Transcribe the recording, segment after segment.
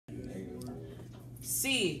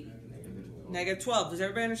C, negative 12. Does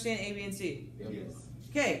everybody understand A, B, and C? Yes.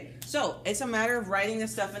 Okay, so it's a matter of writing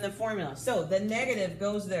this stuff in the formula. So the negative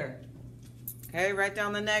goes there. Okay, write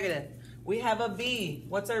down the negative. We have a B.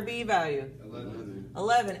 What's our B value? 11.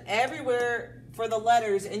 11. Everywhere for the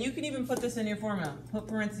letters, and you can even put this in your formula. Put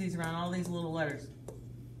parentheses around all these little letters.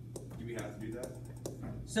 Do we have to do that?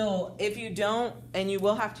 So if you don't, and you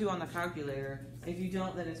will have to on the calculator, if you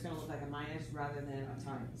don't, then it's going to look like a minus rather than a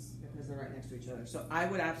times because they're right next to each other. So I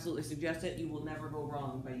would absolutely suggest it. You will never go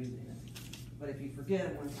wrong by using it. But if you forget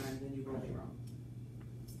it one time, then you will be wrong.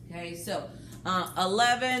 Okay, so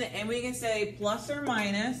 11, and we can say plus or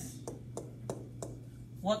minus.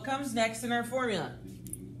 What comes next in our formula?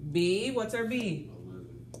 B, what's our B?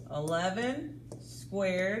 11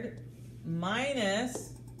 squared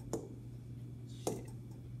minus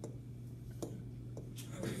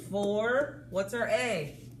 4, what's our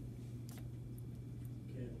A?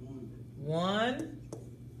 1,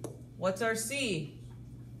 what's our C?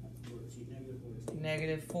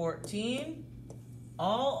 Negative 14,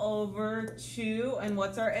 all over 2, and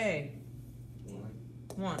what's our A?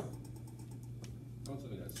 1.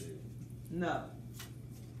 No.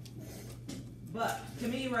 But, to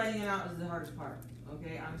me, writing it out is the hardest part.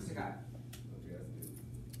 Okay, honest to God.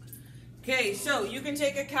 Okay, so you can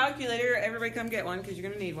take a calculator. Everybody come get one, because you're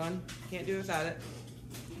going to need one. Can't do it without it.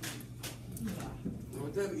 I don't know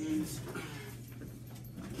what that means.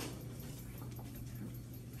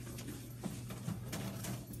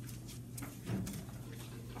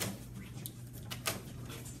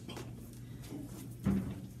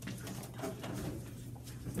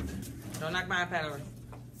 Don't knock my iPad over.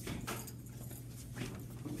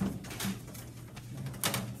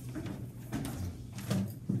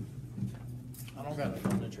 I don't got it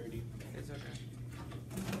on the trading. It's okay.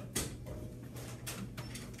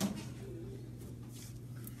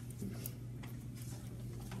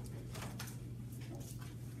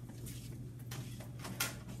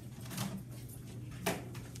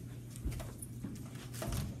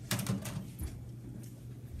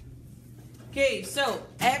 Okay, so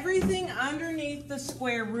everything underneath the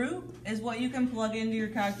square root is what you can plug into your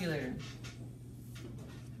calculator.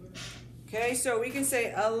 Okay, so we can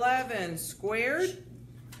say 11 squared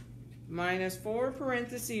minus 4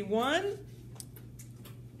 parentheses 1,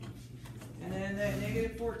 and then that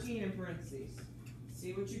negative 14 in parentheses.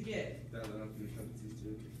 See what you get. That one through parentheses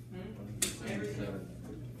too. Everything.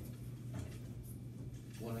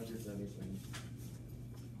 177.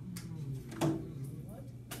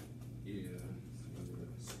 Yeah.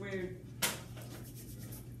 Squared.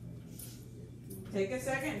 Take a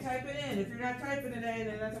second and type it in. If you're not typing it in,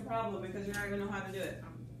 then that's a problem because you're not going to know how to do it.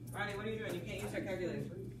 Ronnie, what are you doing? You can't use that calculator.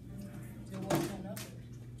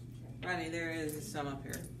 Ronnie, there is some up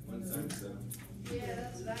here. 177. Yeah,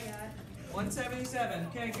 that's what I got. 177.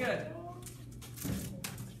 Okay, good.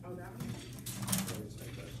 Oh, that one?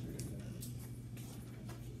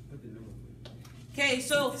 Okay,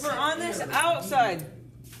 so for on this outside,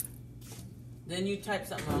 then you type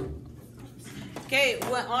something wrong. Okay,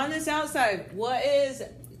 on this outside, what is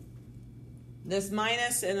this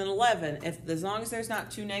minus and an 11? As long as there's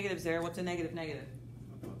not two negatives there, what's a negative negative?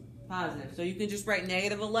 Positive. So you can just write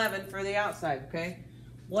negative 11 for the outside, okay?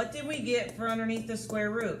 What did we get for underneath the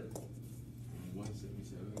square root?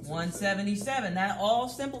 177. 177. That all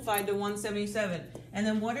simplified to 177. And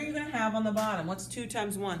then what are you going to have on the bottom? What's 2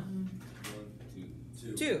 times 1?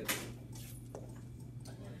 2.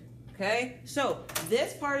 Okay, so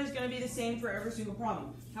this part is going to be the same for every single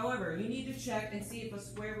problem. However, you need to check and see if a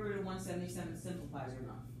square root of 177 simplifies or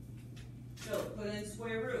not. So put in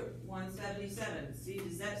square root 177. See,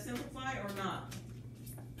 does that simplify or not?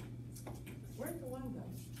 Where'd the one go?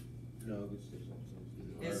 No,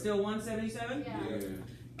 It's still 177? Yeah. Yeah.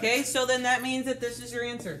 Okay, so then that means that this is your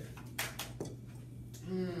answer.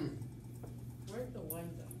 Where'd the one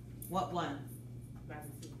go? What one?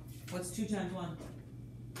 What's 2 times 1?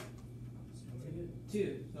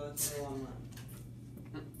 2. So that's a very long one.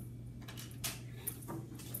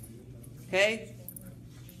 Okay?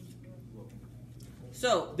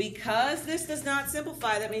 So, because this does not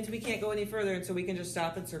simplify, that means we can't go any further, and so we can just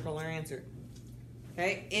stop and circle our answer.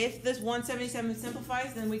 Okay? If this 177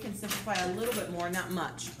 simplifies, then we can simplify a little bit more, not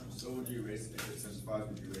much. So would you erase it if it simplifies?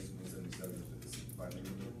 Would you erase 177 if it simplified?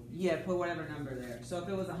 Yeah, put whatever number there. So if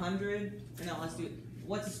it was 100, or no, let's do it.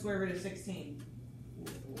 What's the square root of 16?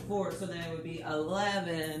 4, so then it would be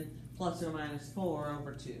 11 plus or minus 4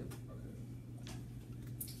 over 2.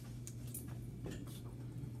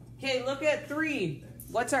 Okay, look at 3.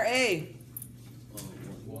 What's our A?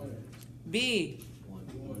 B?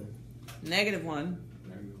 -1.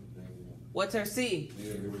 What's our C?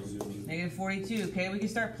 Negative 42. Okay, we can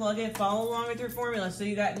start plugging. Follow along with your formula. So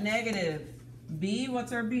you got negative. B,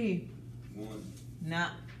 what's our B? 1.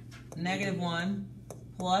 Not negative 1.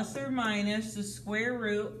 Plus or minus the square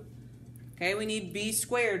root. Okay, we need B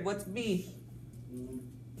squared. What's B?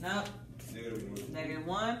 No. Negative 1. Negative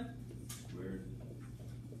 1. Squared.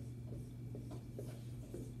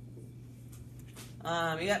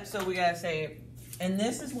 Yep, so we gotta say, and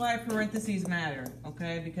this is why parentheses matter,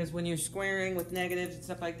 okay? Because when you're squaring with negatives and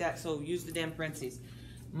stuff like that, so use the damn parentheses.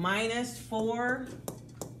 Minus 4,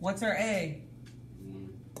 what's our A?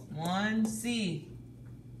 1, C.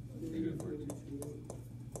 Negative 42.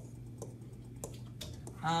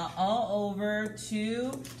 All over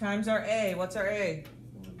 2 times our A. What's our A?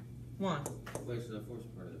 1. Wait, so the 4 is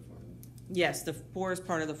part of the formula? Yes, the 4 is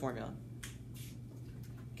part of the formula.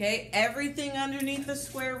 Okay, everything underneath the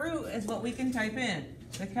square root is what we can type in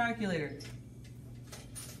the calculator.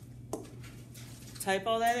 Type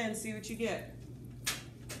all that in, see what you get.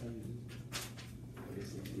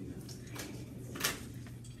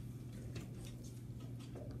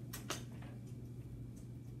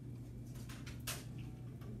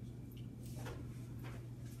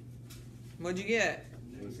 What'd you get?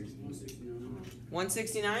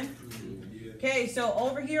 169? Yeah. Okay, so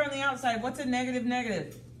over here on the outside, what's a negative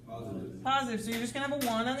negative? Positive. Positive, so you're just gonna have a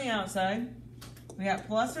 1 on the outside. We got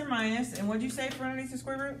plus or minus, and what'd you say for underneath the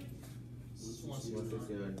square root?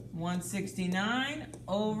 169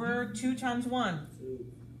 over 2 times 1?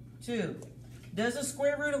 2. Does the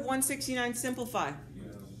square root of 169 simplify?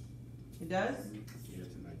 Yeah. It does? Yeah,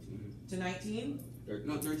 to 19. To 19?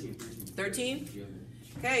 No, 13. 13? Yeah.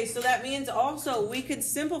 Okay, so that means also we could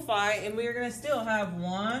simplify, and we are going to still have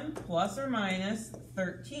 1 plus or minus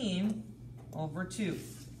 13 over 2.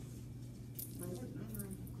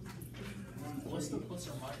 What's the plus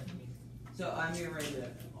or minus mean? So I'm going to write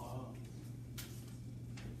that. Oh.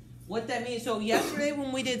 What that means, so yesterday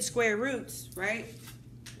when we did square roots, right?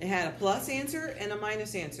 It had a plus answer and a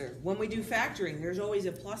minus answer. When we do factoring, there's always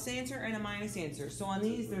a plus answer and a minus answer. So on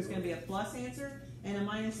these, there's going to be a plus answer and a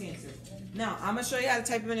minus answer. Now, I'm going to show you how to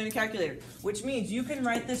type them in a calculator, which means you can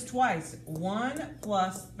write this twice. 1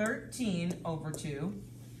 plus 13 over 2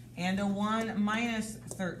 and a 1 minus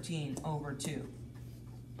 13 over 2.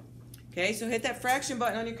 Okay, so hit that fraction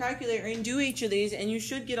button on your calculator and do each of these, and you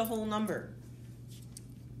should get a whole number.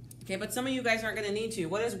 Okay, but some of you guys aren't going to need to.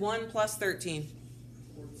 What is 1 plus 13?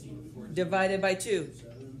 14. Divided by 2?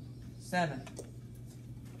 7.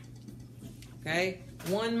 Okay,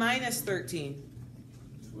 1 minus 13?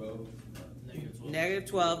 12. Negative 12. Negative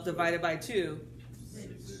 12 divided by 2?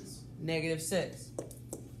 6. Negative 6.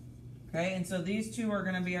 Okay, and so these two are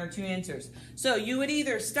going to be our two answers. So you would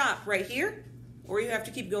either stop right here, or you have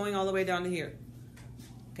to keep going all the way down to here.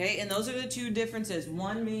 Okay, and those are the two differences.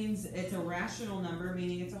 One means it's a rational number,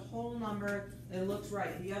 meaning it's a whole number that looks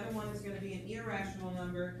right. The other one is going to be an irrational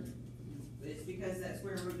number. It's because that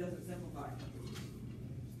square root doesn't simplify.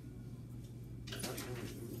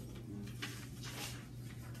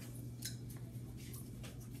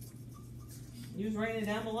 You was writing it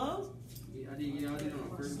down below? Yeah, I did on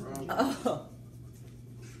the first round. Oh.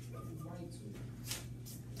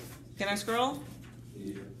 Can I scroll?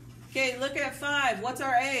 Yeah. Okay, look at 5. What's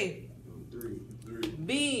our A? 3. 3.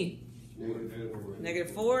 B. Negative 4.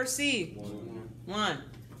 Negative 4. C. 1. 1.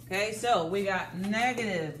 Okay, so we got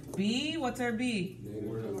negative B. What's our B?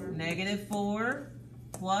 Negative 4. Negative 4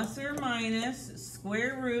 plus or minus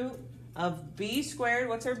square root of B squared.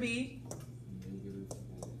 What's our B?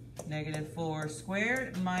 Negative 4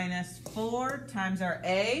 squared minus 4 times our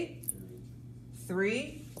A.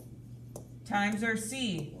 3 times our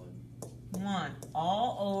C. 1.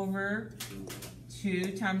 All over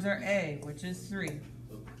 2 times our A, which is 3.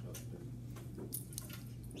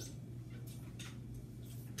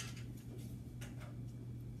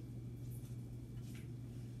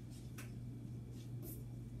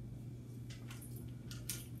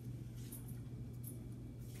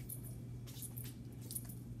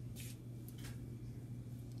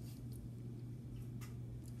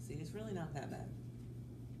 See, it's really not that bad.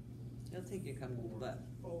 It'll take you a couple, but...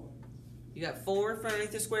 4. You got 4 for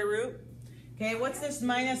underneath the square root. Okay, what's this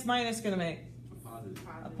minus minus going to make? Positive.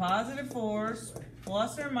 A positive 4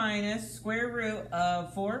 plus or minus square root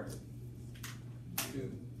of 4.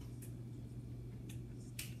 2.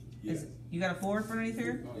 Yeah. You got a 4 for underneath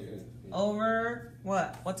here? Oh, yeah. Over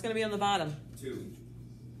what? What's going to be on the bottom? 2.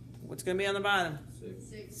 What's going to be on the bottom?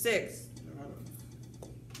 6. 6.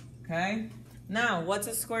 Okay. Now, what's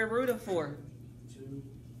a square root of 4?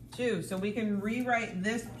 2. So we can rewrite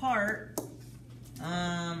this part.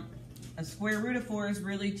 A square root of 4 is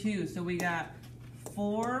really 2. So we got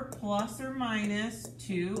 4 plus or minus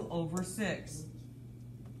 2 over 6.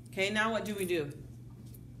 Okay, now what do we do?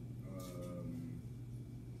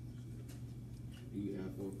 You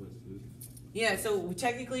add 4 plus 2. Yeah, so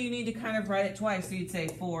technically you need to kind of write it twice. So you'd say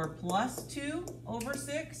 4 plus 2 over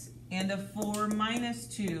 6 and a 4 minus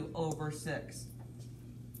 2 over 6.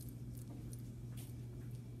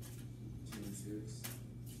 2 and 6.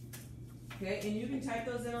 Okay, and you can type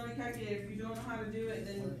those in on the calculator. If you don't know how to do it,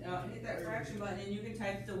 then hit that fraction button and you can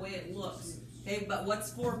type the way it looks. Okay, but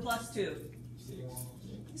what's 4 plus 2?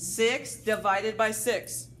 6 divided by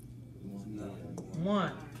 6.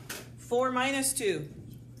 1. 4 minus 2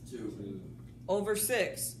 2. over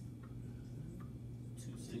 6.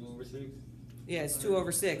 2 over 6. Yeah, it's 2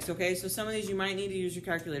 over 6, okay? So some of these you might need to use your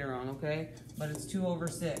calculator on, okay? But it's 2 over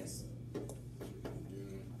 6.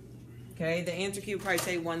 Okay, the answer key would probably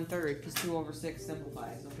say 1/3 because 2 over 6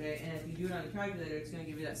 simplifies, okay? And if you do it on your calculator, it's going to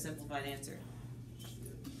give you that simplified answer.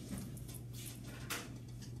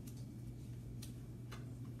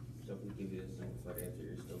 So if we give you a simplified answer,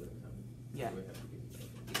 you're still going to come. Yeah. We have to give you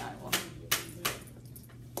that. Yeah, well.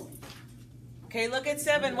 Okay, look at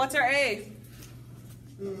 7. What's our A?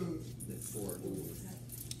 That's 4.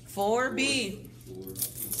 4B. 4.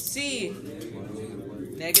 C.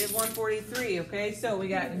 Negative 143, okay? So we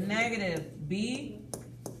got negative B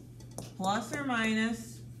plus or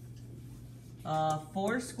minus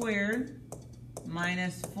 4 squared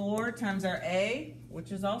minus 4 times our A,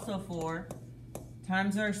 which is also 4,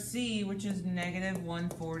 times our C, which is negative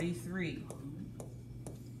 143.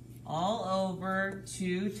 All over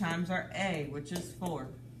 2 times our A, which is 4.